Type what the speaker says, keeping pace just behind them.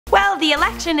the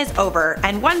election is over,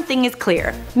 and one thing is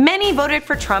clear. Many voted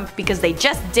for Trump because they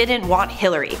just didn't want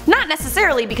Hillary. Not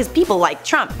necessarily because people like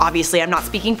Trump. Obviously, I'm not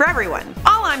speaking for everyone.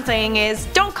 All I'm saying is,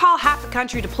 don't call half the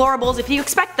country deplorables if you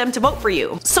expect them to vote for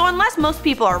you. So unless most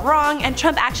people are wrong and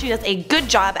Trump actually does a good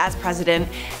job as president,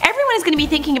 everyone is going to be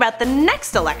thinking about the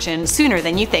next election sooner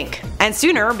than you think. And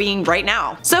sooner being right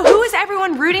now. So who is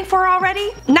everyone rooting for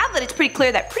already? Now that it's pretty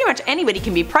clear that pretty much anybody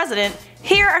can be president,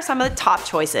 here are some of the top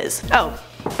choices. Oh,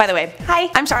 by the way, hi,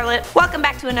 I'm Charlotte. Welcome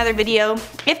back to another video.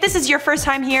 If this is your first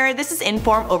time here, this is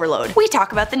InformOverload. We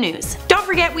talk about the news. Don't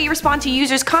forget we respond to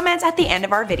users' comments at the end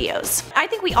of our videos. I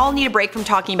think we all need a break from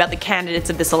talking about the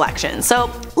candidates of this election, so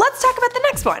let's talk about the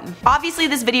next one. Obviously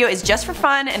this video is just for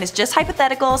fun and it's just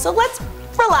hypothetical, so let's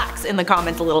relax in the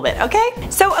comments a little bit, okay?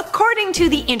 So according to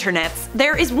the internets,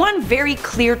 there is one very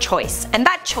clear choice, and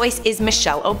that choice is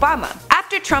Michelle Obama.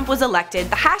 After Trump was elected,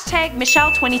 the hashtag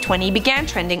Michelle2020 began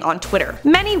trending on Twitter.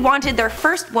 Many wanted their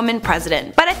first woman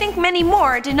president, but I think many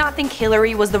more did not think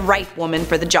Hillary was the right woman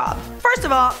for the job. First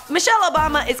of all, Michelle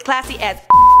Obama is classy as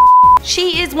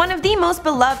she is one of the most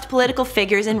beloved political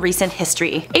figures in recent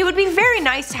history. It would be very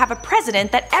nice to have a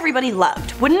president that everybody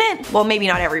loved, wouldn't it? Well, maybe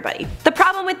not everybody. The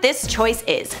problem with this choice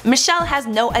is, Michelle has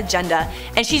no agenda,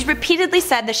 and she's repeatedly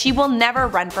said that she will never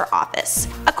run for office.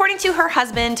 According to her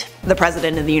husband, the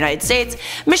President of the United States,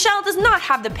 Michelle does not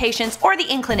have the patience or the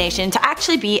inclination to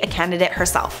actually be a candidate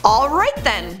herself. Alright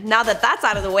then, now that that's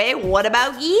out of the way, what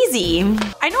about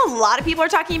Yeezy? I know a lot of people are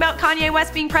talking about Kanye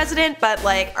West being president, but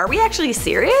like, are we actually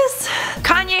serious?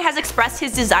 Kanye has expressed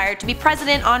his desire to be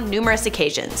president on numerous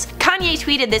occasions. Kanye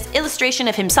tweeted this illustration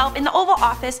of himself in the Oval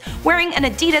Office wearing an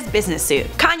Adidas business suit.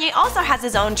 Kanye also has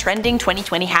his own trending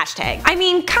 2020 hashtag. I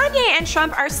mean, Kanye and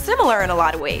Trump are similar in a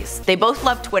lot of ways. They both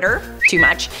love Twitter, too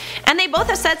much, and they both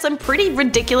have said some pretty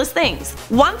ridiculous things.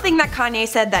 One thing that Kanye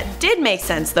said that did make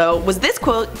sense though was this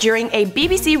quote during a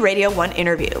BBC Radio 1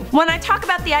 interview. "When I talk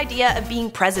about the idea of being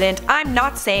president, I'm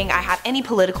not saying I have any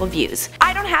political views.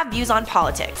 I don't have views on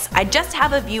politics. I just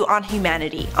have a view on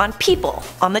humanity, on people,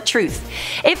 on the truth.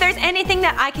 If there's anything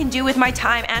that I can do with my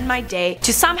time and my day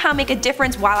to somehow make a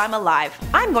difference while I'm alive,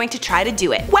 I'm going to try to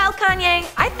do it." Well, Kanye,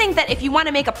 I think that if you want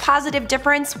to make a positive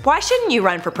difference, why shouldn't you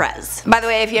run for prez? By the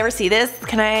way, if you ever see this,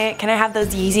 can I have those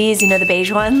Yeezys, you know, the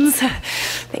beige ones?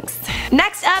 Thanks.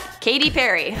 Next up, Katy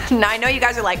Perry. Now I know you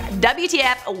guys are like,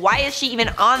 WTF, why is she even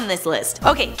on this list?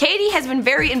 Okay, Katy has been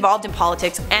very involved in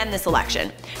politics and this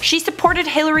election. She supported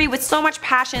Hillary with so much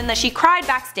passion that she cried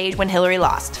backstage when Hillary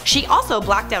lost. She also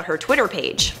blacked out her Twitter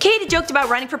page. Katy joked about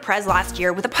running for prez last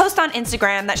year with a post on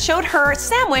Instagram that showed her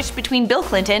sandwiched between Bill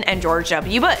Clinton and George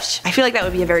W. Bush. I feel like that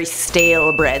would be a very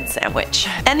stale bread sandwich.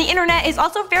 And the internet is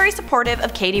also very supportive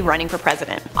of Katy running for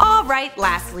president. Alright,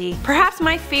 lastly, perhaps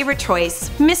my favorite choice,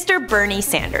 Mr. Bernie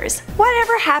Sanders.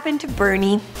 Whatever happened to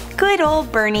Bernie? Good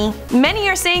old Bernie. Many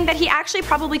are saying that he actually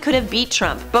probably could have beat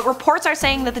Trump, but reports are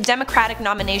saying that the Democratic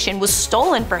nomination was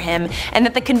stolen for him and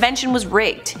that the convention was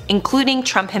rigged, including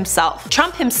Trump himself.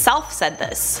 Trump himself said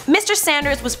this. Mr.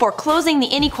 Sanders was for closing the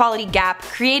inequality gap,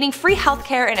 creating free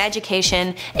healthcare and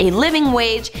education, a living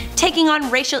wage, taking on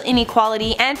racial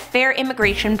inequality, and fair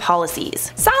immigration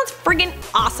policies. Sounds friggin'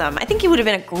 awesome. I think he would have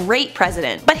been a great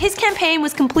president. But his campaign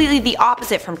was completely the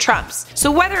opposite from Trump's,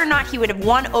 so whether or not he would have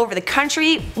won over the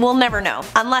country, we'll never know,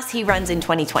 unless he runs in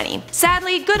 2020.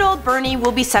 Sadly, good old Bernie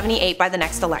will be 78 by the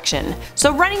next election,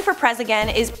 so running for prez again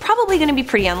is probably going to be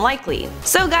pretty unlikely.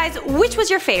 So guys, which was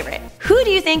your favorite? Who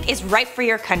do you think is right for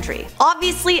your country?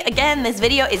 Obviously, again, this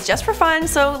video is just for fun,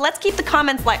 so let's keep the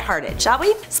comments lighthearted, shall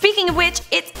we? Speaking of which,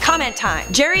 it's comment time.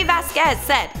 Jerry Vasquez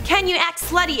said, "Can you act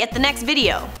slutty at the next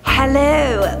video?"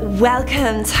 Hello,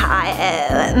 welcome to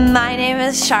my name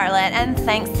is Charlotte and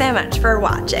thanks so much for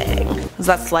watching. Is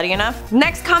that slutty enough?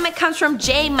 Next comment comes from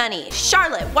J Money.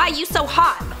 "Charlotte, why you so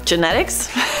hot?" Genetics?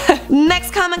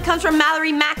 Next comment comes from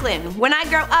Mallory Macklin. "When I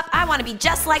grow up, I want to be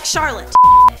just like Charlotte."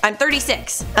 I'm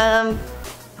 36.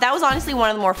 That was honestly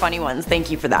one of the more funny ones. Thank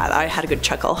you for that. I had a good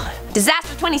chuckle.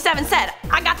 Disaster27 said,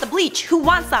 "I got the bleach. Who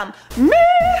wants some?" Me!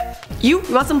 You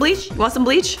want some bleach? You want some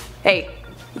bleach? Hey,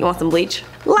 you want some bleach?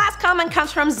 Last comment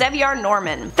comes from Xavier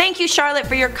Norman. "Thank you, Charlotte,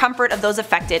 for your comfort of those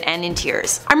affected and in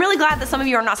tears." I'm really glad that some of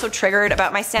you are not so triggered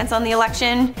about my stance on the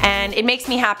election, and it makes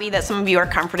me happy that some of you are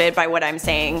comforted by what I'm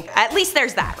saying. At least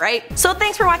there's that, right? So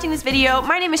thanks for watching this video.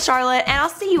 My name is Charlotte, and I'll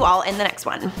see you all in the next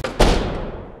one.